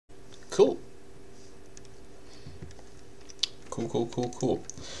Cool. Cool.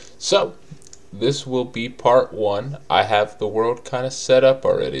 So, this will be part 1. I have the world kind of set up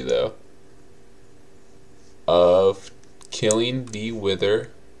already, though, of killing the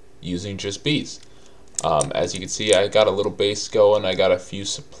Wither using just bees. As you can see, I got a little base going. I got a few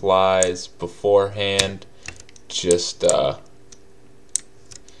supplies beforehand, just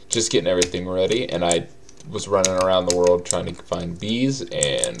getting everything ready, and I was running around the world trying to find bees,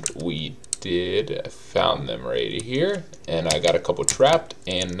 and we did. I found them right here, and I got a couple trapped,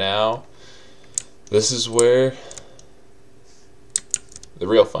 and now this is where the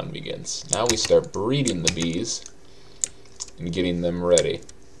real fun begins. Now we start breeding the bees and getting them ready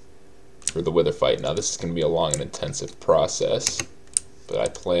for the Wither fight. Now this is going to be a long and intensive process, but I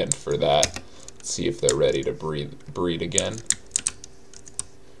planned for that. Let's see if they're ready to breed again.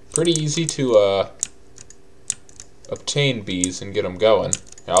 Pretty easy to obtain bees and get them going.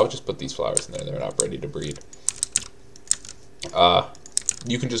 I'll just put these flowers in there. They're not ready to breed.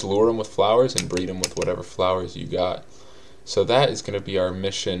 You can just lure them with flowers and breed them with whatever flowers you got. So that is going to be our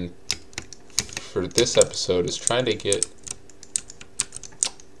mission for this episode, is trying to get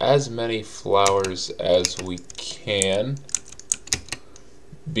as many flowers as we can,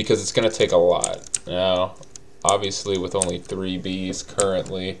 because it's going to take a lot. Now, obviously with only 3 bees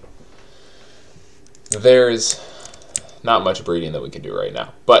currently, there's not much breeding that we can do right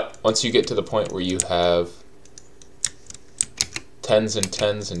now. But once you get to the point where you have tens and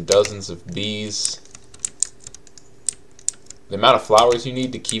tens and dozens of bees, the amount of flowers you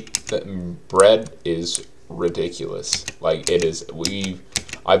need to keep them bred is ridiculous. Like, it is.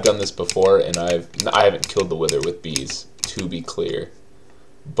 I've done this before, and I haven't killed the Wither with bees, to be clear,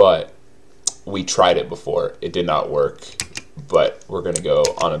 but we tried it before. It did not work, but we're going to go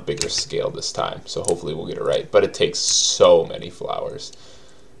on a bigger scale this time, so hopefully we'll get it right. But it takes so many flowers.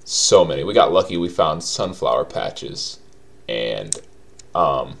 So many. We got lucky. We found sunflower patches and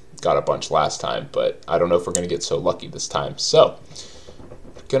got a bunch last time, but I don't know if we're going to get so lucky this time. So,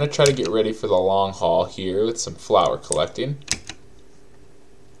 going to try to get ready for the long haul here with some flower collecting.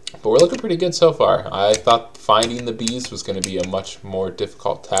 But we're looking pretty good so far. I thought finding the bees was going to be a much more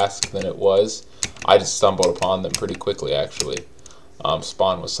difficult task than it was. I just stumbled upon them pretty quickly, actually.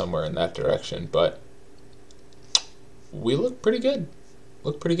 Spawn was somewhere in that direction, but we look pretty good.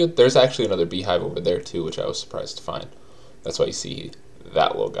 There's actually another beehive over there too, which I was surprised to find. That's why you see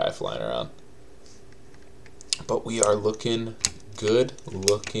that little guy flying around. But we are looking good,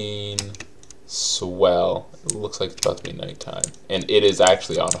 looking swell. It looks like it's about to be nighttime, and it is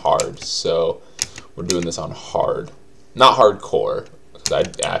actually on hard, so we're doing this on hard, not hardcore, because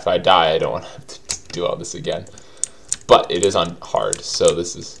if I die I don't want to have to do all this again, but it is on hard, so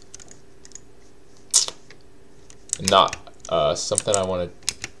this is not something I want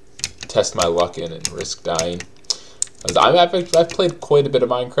to test my luck in and risk dying. I've played quite a bit of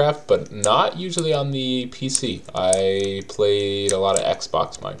Minecraft, but not usually on the PC. I played a lot of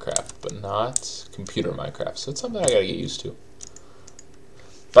Xbox Minecraft, but not computer Minecraft. So it's something I gotta get used to.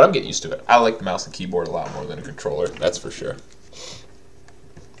 But I'm getting used to it. I like the mouse and keyboard a lot more than a controller, that's for sure.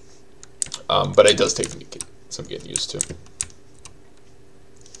 But it does take me some getting used to.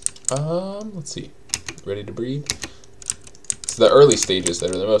 Let's see. Ready to breed? It's the early stages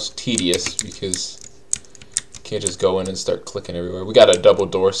that are the most tedious, because can't just go in and start clicking everywhere. We got a double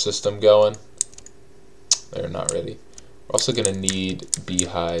door system going. They're not ready. We're also gonna need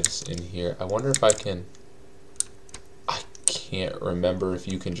beehives in here. I wonder if I can't remember if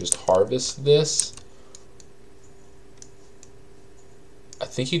you can just harvest this. I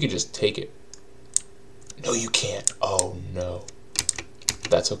think you could just take it. No, you can't. Oh no.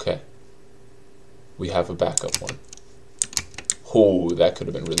 That's okay. We have a backup one. Oh, that could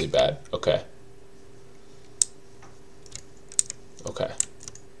have been really bad. Okay. Okay.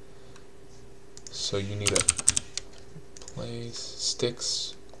 So you need a place,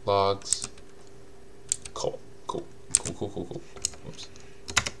 sticks, logs, coal. Cool. Oops.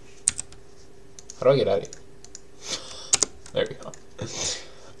 How do I get out of here? There we go.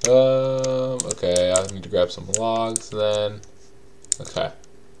 Okay, I need to grab some logs then. Okay.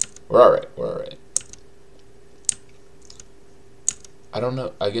 We're alright. I don't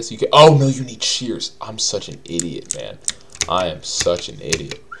know. I guess you can. Oh no, you need shears. I'm such an idiot, man. I am such an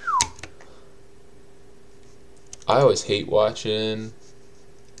idiot. I always hate watching,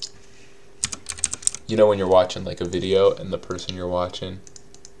 you know, when you're watching like a video and the person you're watching,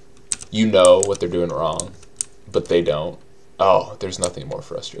 you know what they're doing wrong, but they don't. Oh, there's nothing more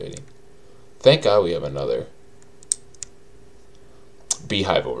frustrating. Thank God we have another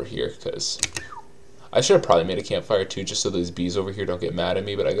beehive over here, because I should have probably made a campfire too, just so these bees over here don't get mad at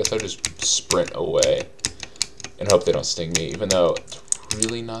me, but I guess I'll just sprint away and hope they don't sting me, even though it's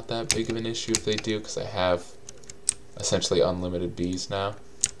really not that big of an issue if they do, because I have essentially unlimited bees now.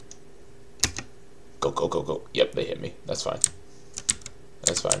 Go, go, go, go. Yep, they hit me. That's fine.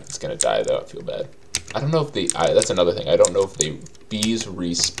 That's fine. It's gonna die though. I feel bad. I don't know if they... that's another thing. I don't know if they bees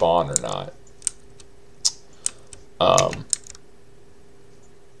respawn or not.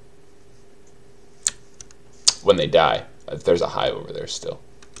 When they die. There's a hive over there still.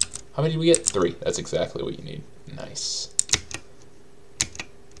 How many do we get? 3. That's exactly what you need. Nice.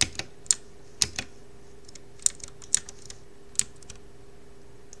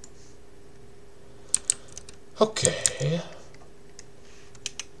 Okay.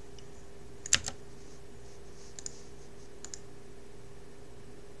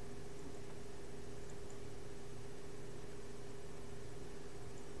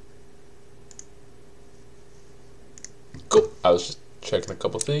 Cool. I was just checking a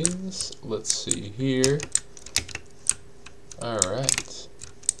couple things. Let's see here. Alright.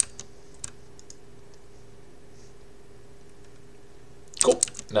 Cool.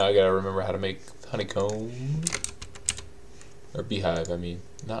 Now I gotta remember how to make honeycomb. Or beehive, I mean.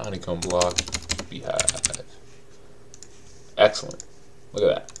 Not honeycomb block, beehive. Excellent. Look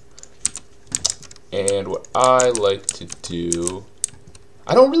at that. And what I like to do...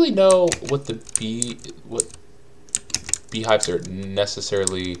 I don't really know what beehives are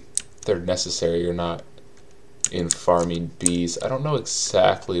necessary or not in farming bees. I don't know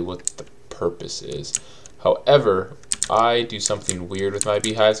exactly what the purpose is. However, I do something weird with my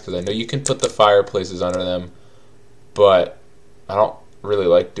beehives because I know you can put the fireplaces under them, but I don't really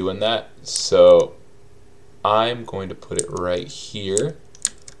like doing that. So I'm going to put it right here.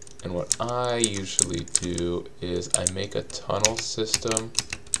 And what I usually do is I make a tunnel system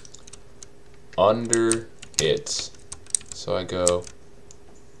under it. So we'll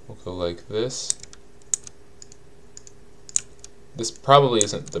go like this. This probably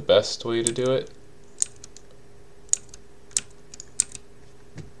isn't the best way to do it.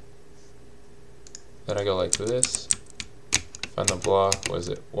 Then I go like this. Find the block. Was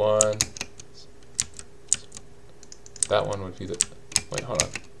it 1? That one would be the... Wait, hold on.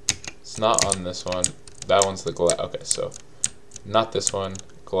 It's not on this one. That one's the glass. Okay, so not this one.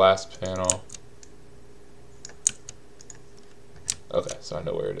 Glass panel. Okay, so I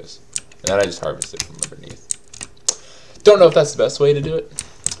know where it is. And then I just harvest it from underneath. Don't know if that's the best way to do it,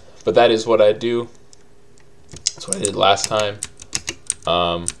 but that is what I do. That's what I did last time.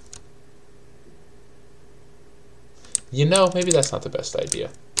 You know, maybe that's not the best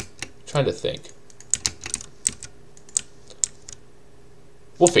idea. I'm trying to think.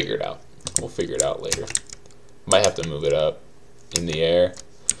 We'll figure it out. We'll figure it out later. Might have to move it up in the air.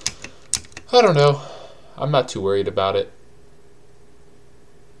 I don't know. I'm not too worried about it.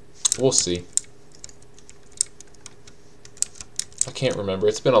 We'll see. I can't remember.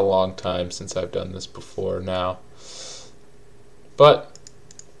 It's been a long time since I've done this before now. But,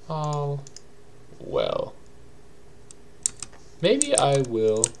 oh, well. Maybe I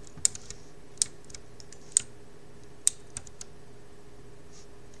will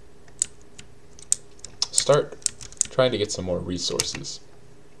start trying to get some more resources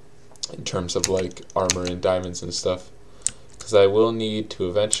in terms of like armor and diamonds and stuff. Because I will need to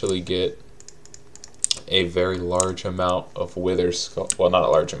eventually get a very large amount of wither well, not a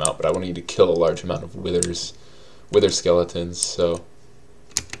large amount, but I will need to kill a large amount of wither skeletons, so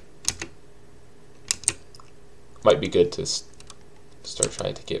might be good to start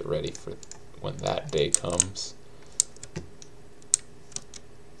trying to get ready for when that day comes.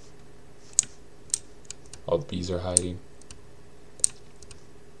 All the bees are hiding.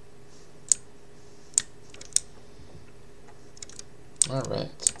 All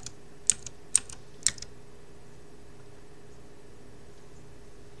right.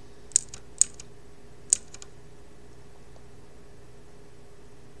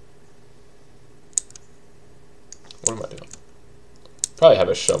 What am I doing? Probably have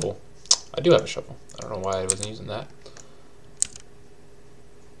a shovel. I do have a shovel. I don't know why I wasn't using that.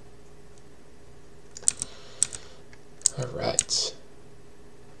 All right.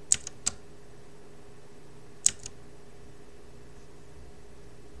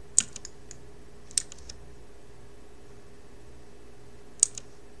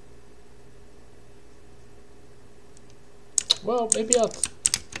 Well, maybe I'll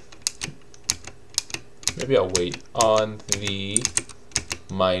wait on the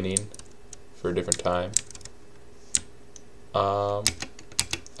mining for a different time. I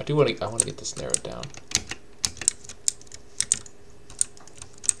want to get this narrowed down.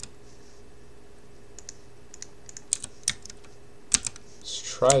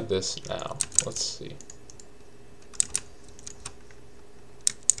 try this now. Let's see.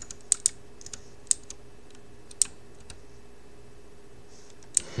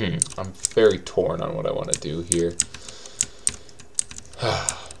 I'm very torn on what I want to do here.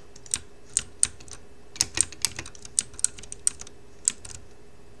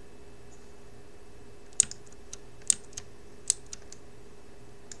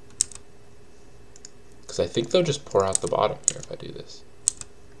 Because I think they'll just pour out the bottom here if I do this.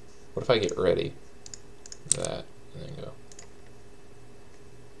 What if I get ready? That, and then go.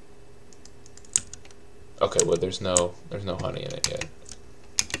 Okay, well there's no honey in it yet.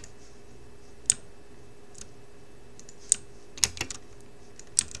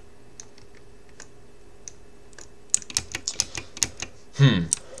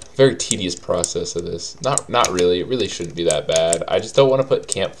 Very tedious process of this. Not really. It really shouldn't be that bad. I just don't want to put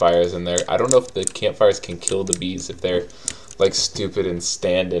campfires in there. I don't know if the campfires can kill the bees if they're like stupid and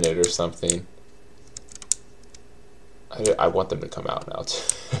stand in it or something. I want them to come out now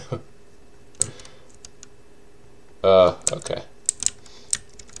too. Okay.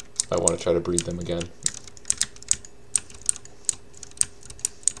 I want to try to breed them again.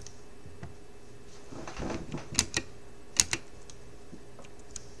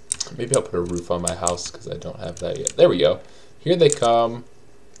 Maybe I'll put a roof on my house because I don't have that yet. There we go. Here they come.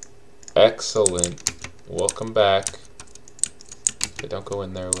 Excellent. Welcome back. Okay, don't go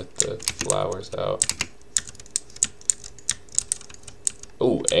in there with the flowers out.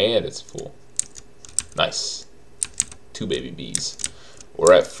 Oh, and it's full. Nice. 2 baby bees.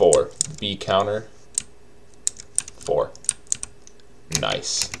 We're at 4. Bee counter. 4.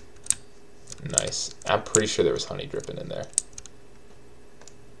 Nice. Nice. I'm pretty sure there was honey dripping in there.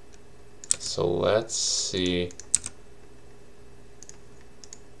 So let's see.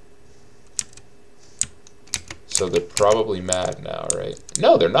 So they're probably mad now, right?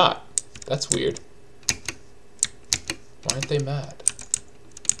 No, they're not. That's weird. Why aren't they mad?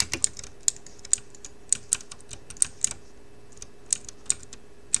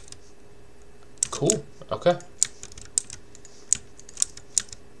 Cool. Okay.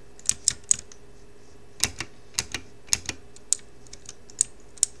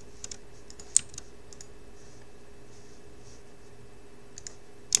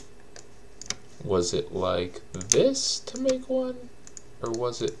 Was it like this to make one? Or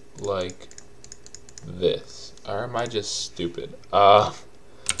was it like this? Or am I just stupid?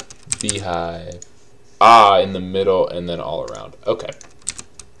 Beehive. In the middle and then all around. Okay.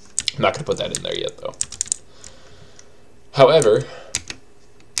 I'm not going to put that in there yet, though. However,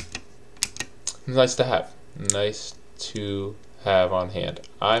 nice to have. Nice to have on hand.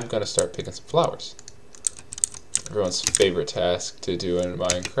 I'm going to start picking some flowers. Everyone's favorite task to do in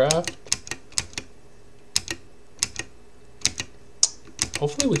Minecraft.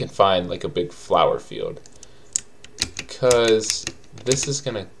 Hopefully we can find like a big flower field, because this is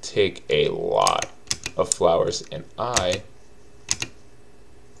going to take a lot of flowers and I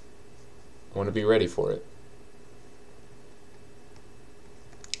want to be ready for it.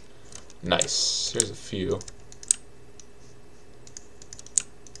 Nice. Here's a few.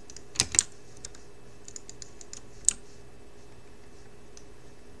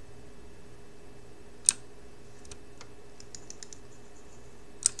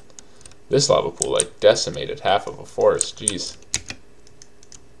 This lava pool like decimated half of a forest. Jeez.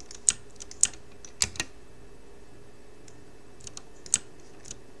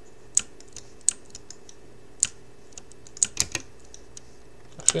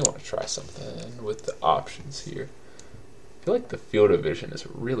 Actually, I want to try something with the options here. I feel like the field of vision is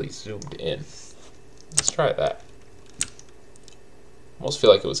really zoomed in. Let's try that. Almost feel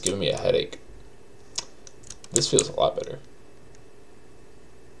like it was giving me a headache. This feels a lot better.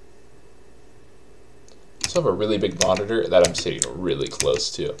 I also have a really big monitor that I'm sitting really close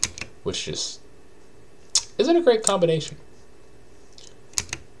to, which just isn't a great combination.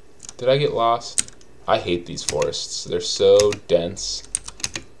 Did I get lost? I hate these forests. They're so dense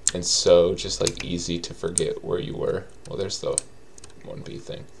and so just like easy to forget where you were. Well, there's the 1B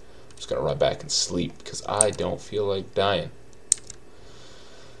thing. I'm just gonna run back and sleep because I don't feel like dying.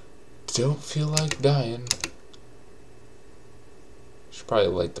 Don't feel like dying. Should probably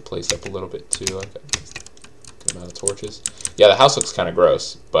light the place up a little bit too. I've got a good amount of torches. Yeah, the house looks kind of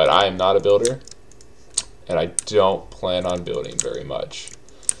gross, but I am not a builder, and I don't plan on building very much.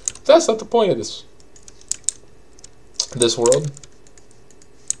 That's not the point of this world.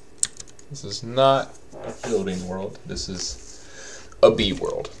 This is not a building world. This is a bee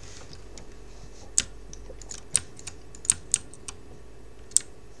world.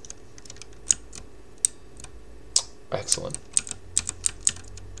 Excellent.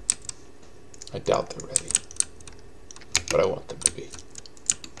 I doubt they're ready, but I want them to be.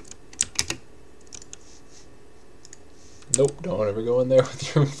 Nope, don't ever go in there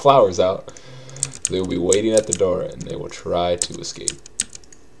with your flowers out. They will be waiting at the door and they will try to escape.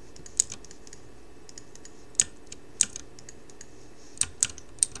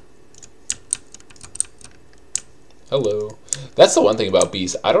 Hello. That's the one thing about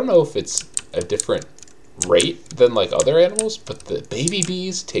bees. I don't know if it's a different rate than like other animals, but the baby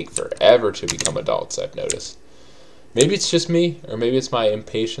bees take forever to become adults, I've noticed. Maybe it's just me, or maybe it's my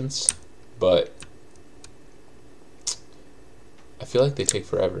impatience, but I feel like they take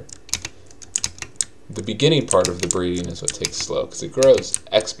forever. The beginning part of the breeding is what takes slow, because it grows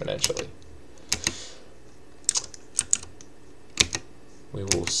exponentially. We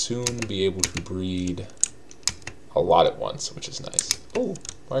will soon be able to breed a lot at once, which is nice. Oh,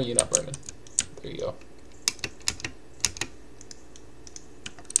 why are you not burning? There you go.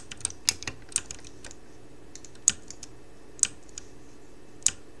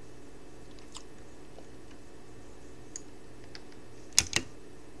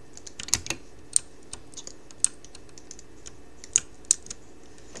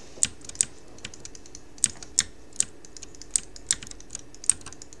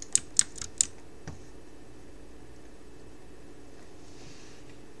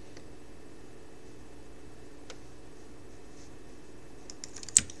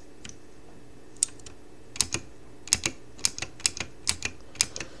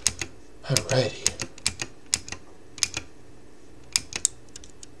 Alrighty.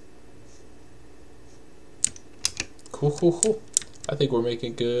 Cool. I think we're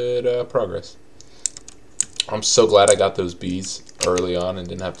making good progress. I'm so glad I got those bees early on and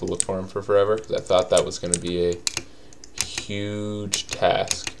didn't have to look for them for forever, because I thought that was going to be a huge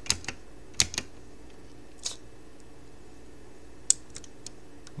task.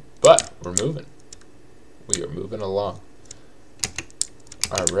 But we're moving. We are moving along.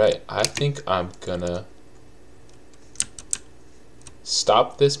 Alright, I think I'm gonna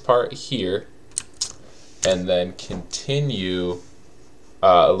stop this part here and then continue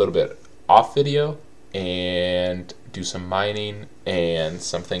a little bit off video and do some mining and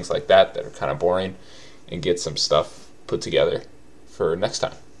some things like that that are kind of boring and get some stuff put together for next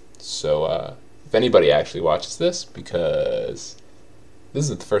time. So if anybody actually watches this, because this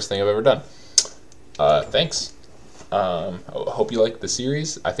isn't the first thing I've ever done, thanks. I hope you like the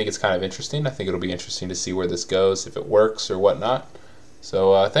series. I think it's kind of interesting. I think it'll be interesting to see where this goes, if it works or whatnot.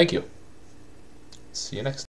 So thank you. See you next time.